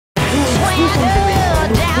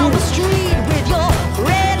down the street with your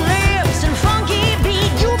red lips and funky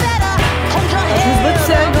beat. You better hold your head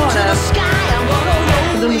up to the sky. I'm gonna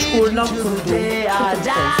roll with you till the day I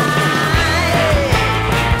die.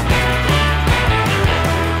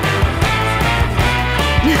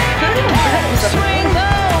 Swing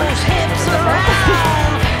those hips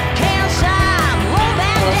around. Can't stop, roll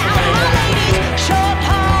back down, my ladies. Short,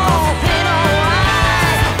 tall, thin or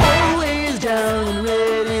wide, always down and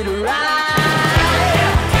ready to ride.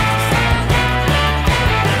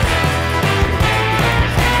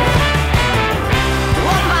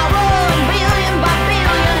 One by one, billion by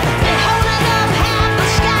billion, been holding up half the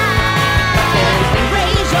sky.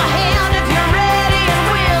 Raise your hand if you're ready and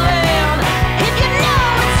willing. If you know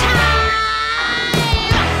it's time.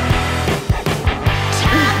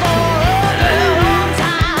 Time for a good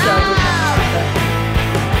time.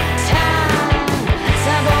 Time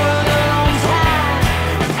for a good old time.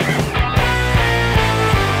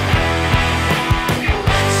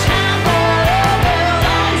 Time for a good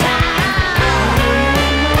old time.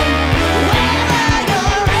 Whether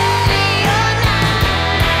you're ready or not.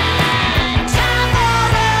 Time for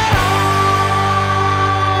a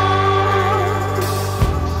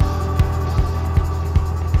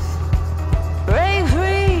break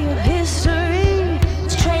free of history.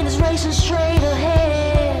 This train is racing straight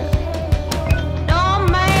ahead. No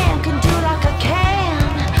man can do like I can.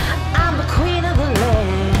 I'm the queen of the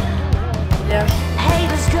land. Yeah.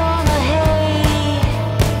 Haters gonna hate.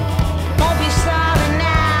 Won't be sorry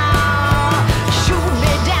now. Shoot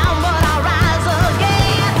me down, but I'll rise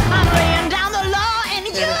again. I'm laying down the law and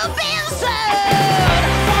you've been served.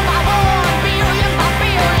 One by one, billion by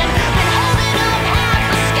billion, been holding up half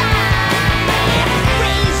the sky.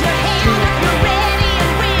 Raise your hand if you're ready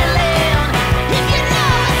and willing. If you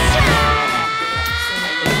know it's time.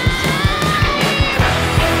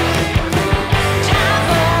 Time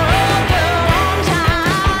for a good old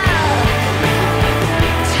time.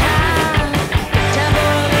 Time for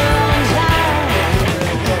a good old time.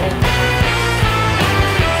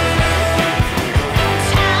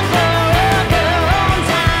 Time for a good old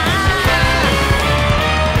time.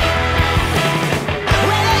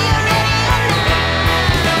 Whether you're ready or not.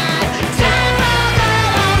 Time for a good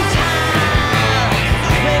old time.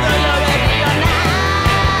 Whether you're ready or not.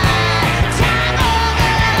 Time for a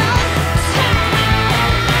good old time.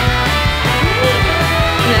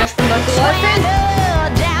 Swing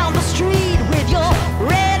down the street with your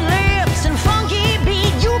red lips and funky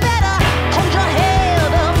beat. You better hold your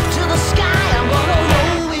head up to the sky. I'm gonna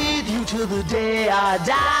roll with you till the day I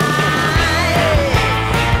die.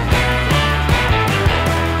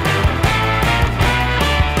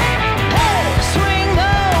 Hey, swing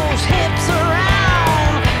those hips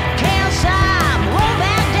around. Can't stop, roll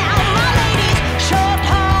back down, my ladies. Short,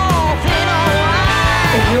 tall, thin or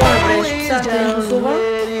wide, If you want to always raise that down in Sova,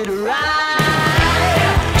 ready to ride.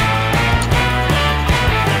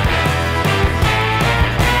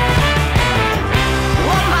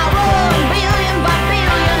 One by one, billion by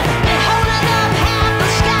billion, been holding up half the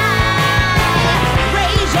sky.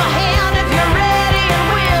 Raise your hand if you're ready and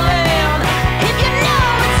willing. If you know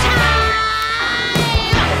it's time.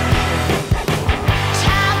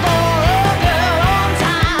 Time for a good old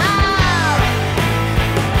time.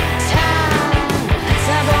 Time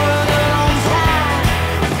for a good old time.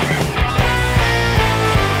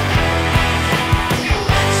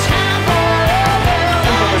 Time for a good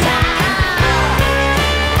old time.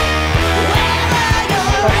 Whether you're ready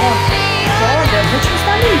or olha, vou te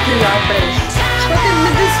mostrar limpinho a frente. Estou tendo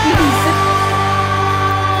deslize.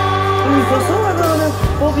 Unë Kosovë edhe në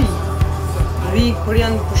povi. Vi kur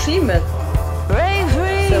janë pushimet. break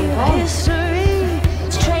free of history.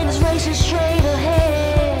 This train is racing straight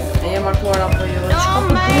ahead. E jem martuar apo jo? No Çka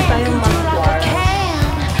po man puta can jem do like I martuar. can.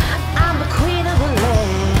 I'm the queen of the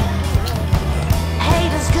land.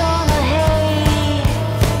 Haters gonna hate.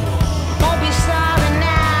 Won't be sorry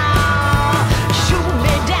now. Shoot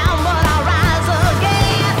me down, but I'll rise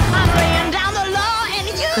again. I'm laying down the law and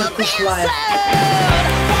you've been life. served.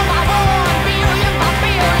 One by one, billion by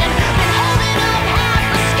billion, been holding up half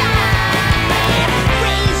the sky.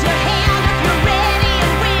 Raise your hand if you're ready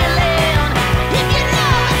and willing. If you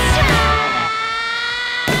know it's time.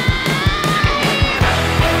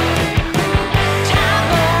 Time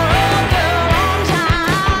for a good old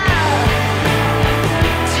time.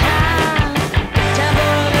 Time for a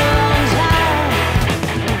good old time.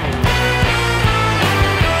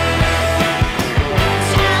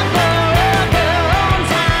 Time for a good old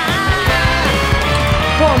time.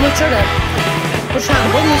 Po, më qëre. Për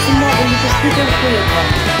shembull, nëse më dhe një të shpytje ku jeton.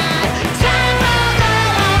 Time for a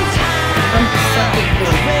good old time. Kam sa të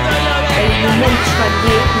bëj. Whether il mondo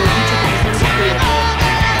spaghetti mi dice che bisogna sapere.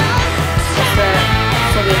 Questa è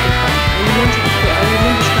sovietica. Il mondo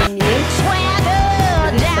spaghetti.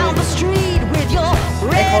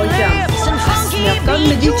 Ecco, Miatton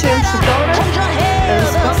mi dice un settore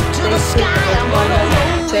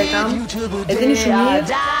čekam, jedini što nije,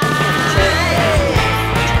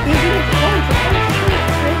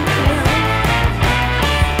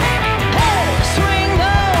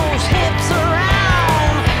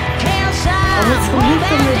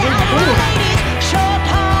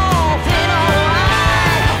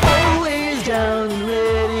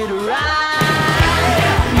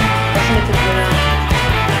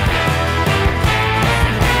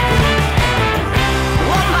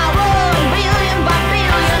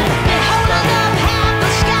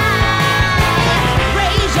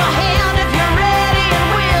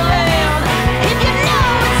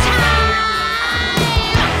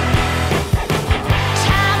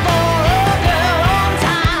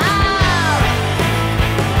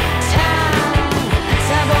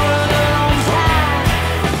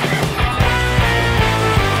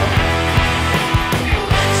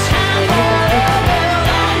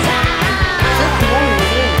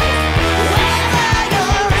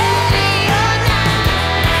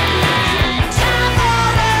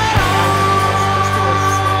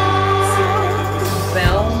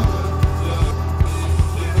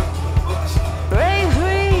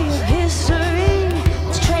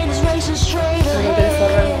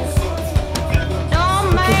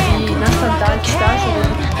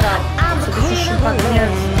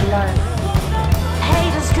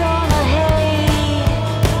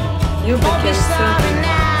 io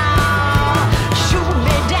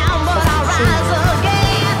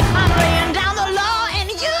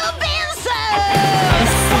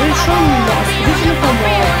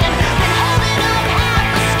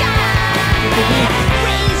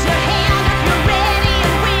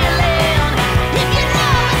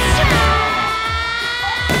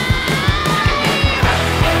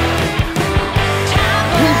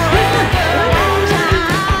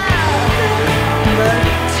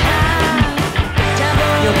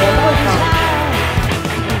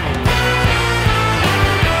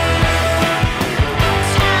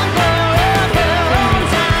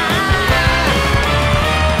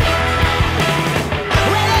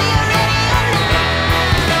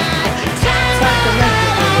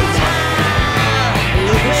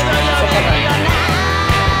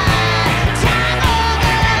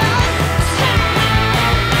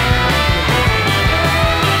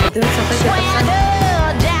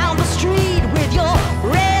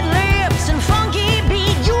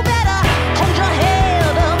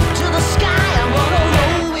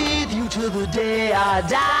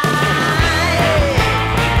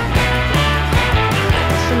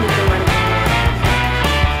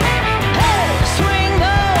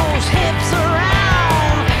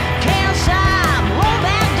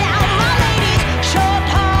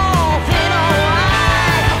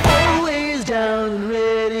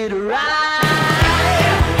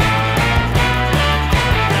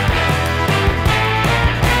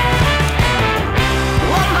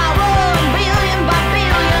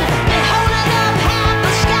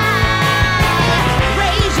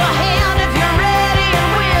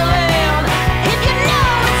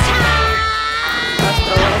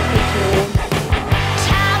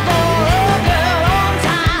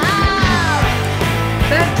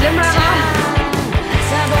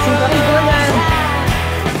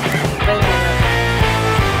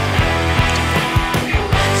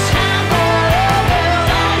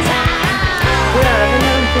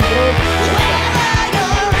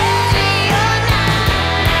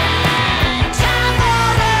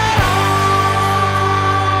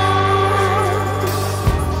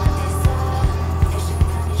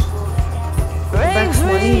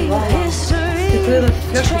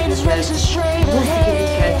perché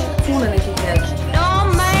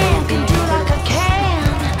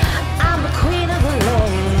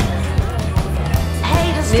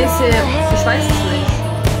ich weiß es nicht.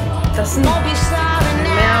 Das sind mehr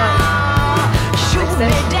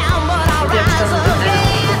Extensions, die habe ich dann mit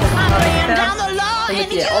einer damit die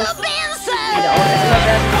wieder aus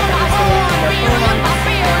werden, dann ist so